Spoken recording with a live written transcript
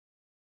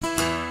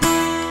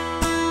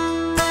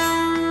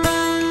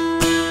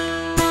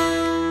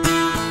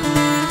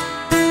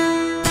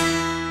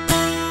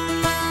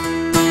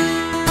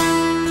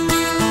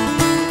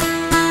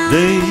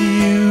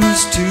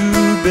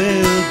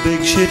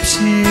ships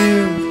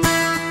here.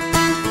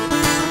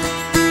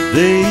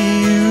 They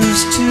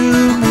used to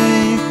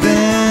make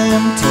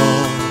them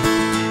tall.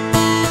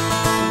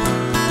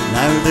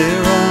 Now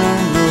there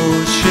are no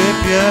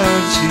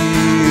shipyards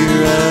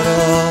here at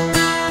all.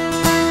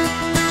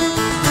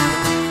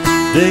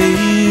 They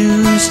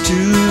used to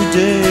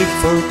dig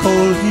for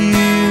coal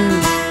here.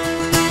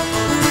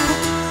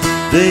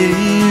 They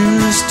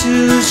used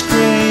to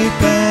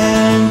scrape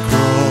and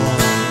crawl.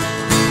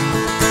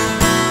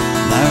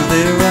 Now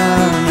there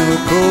are no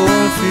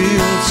coal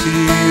fields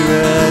here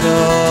at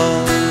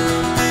all.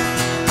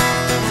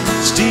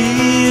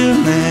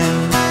 Steelmen,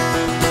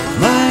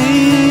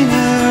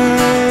 miners,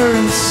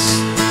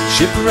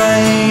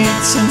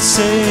 shipwrights and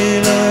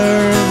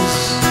sailors.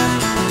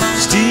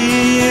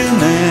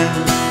 Steelmen,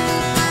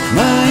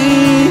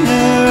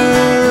 miners,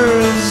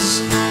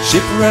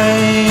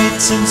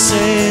 shipwrights and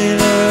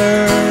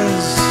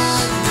sailors.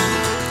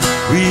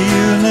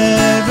 We'll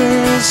never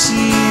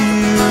see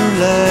your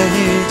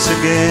lights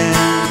again.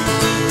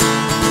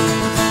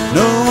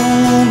 No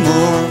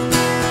more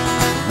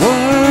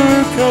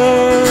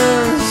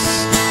workers.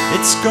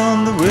 It's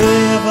gone the way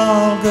of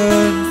all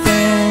good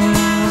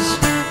things.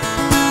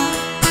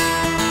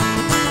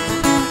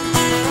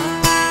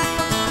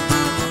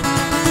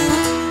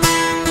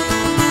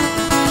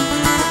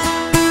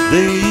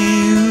 They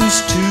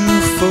used to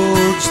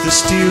forge the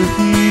steel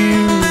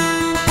here.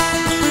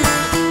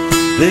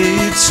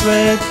 They'd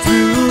sweat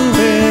through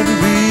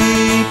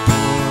every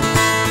pore.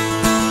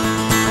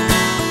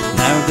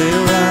 Now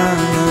there are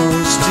no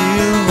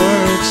steel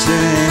works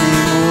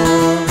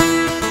anymore.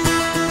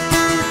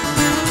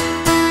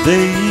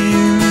 They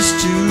used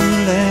to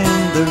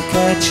land their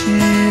catch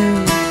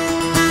here.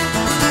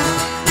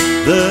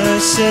 The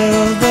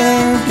silver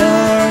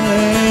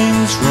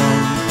darlings run.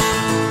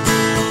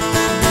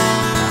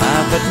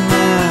 But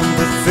now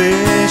the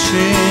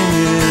fishing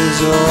is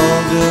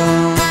all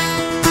done.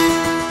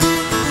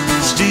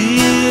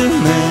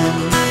 Steelmen,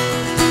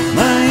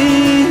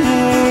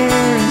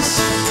 miners,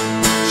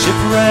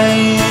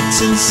 shipwrights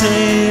and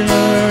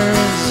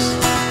sailors.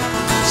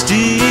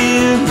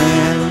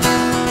 Steelmen,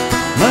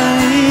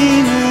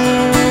 miners,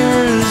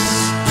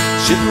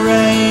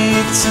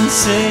 shipwrights and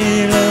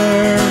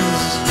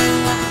sailors.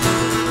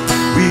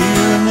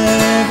 We'll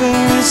never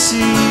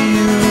see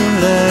your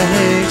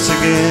legs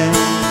again.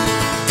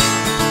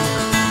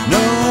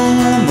 No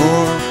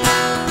more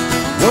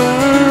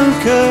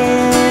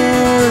workers.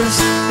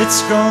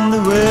 It's gone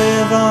the way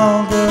of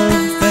all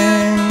good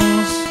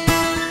things.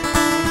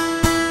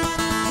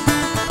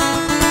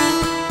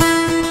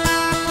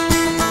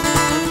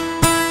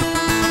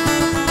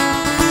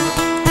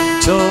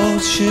 Tall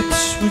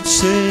ships would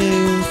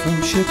sail from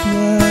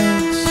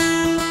shipyards.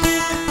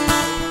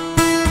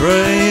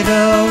 Pride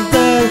of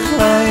their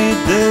pride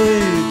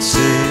they'd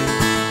say.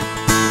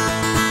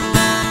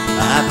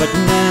 But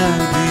now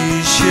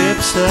these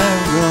ships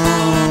have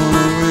gone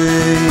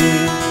away.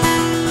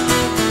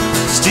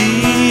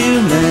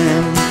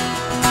 Steelmen,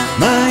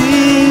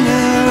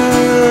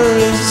 miners,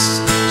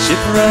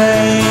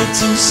 shipwrights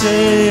and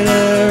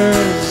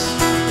sailors.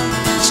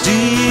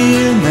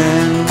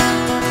 Steelmen,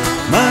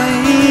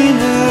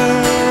 miners,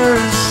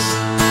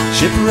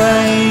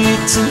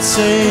 shipwrights and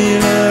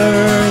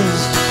sailors.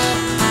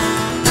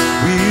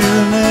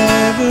 We'll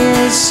never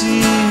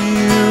see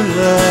your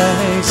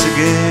lights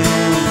again.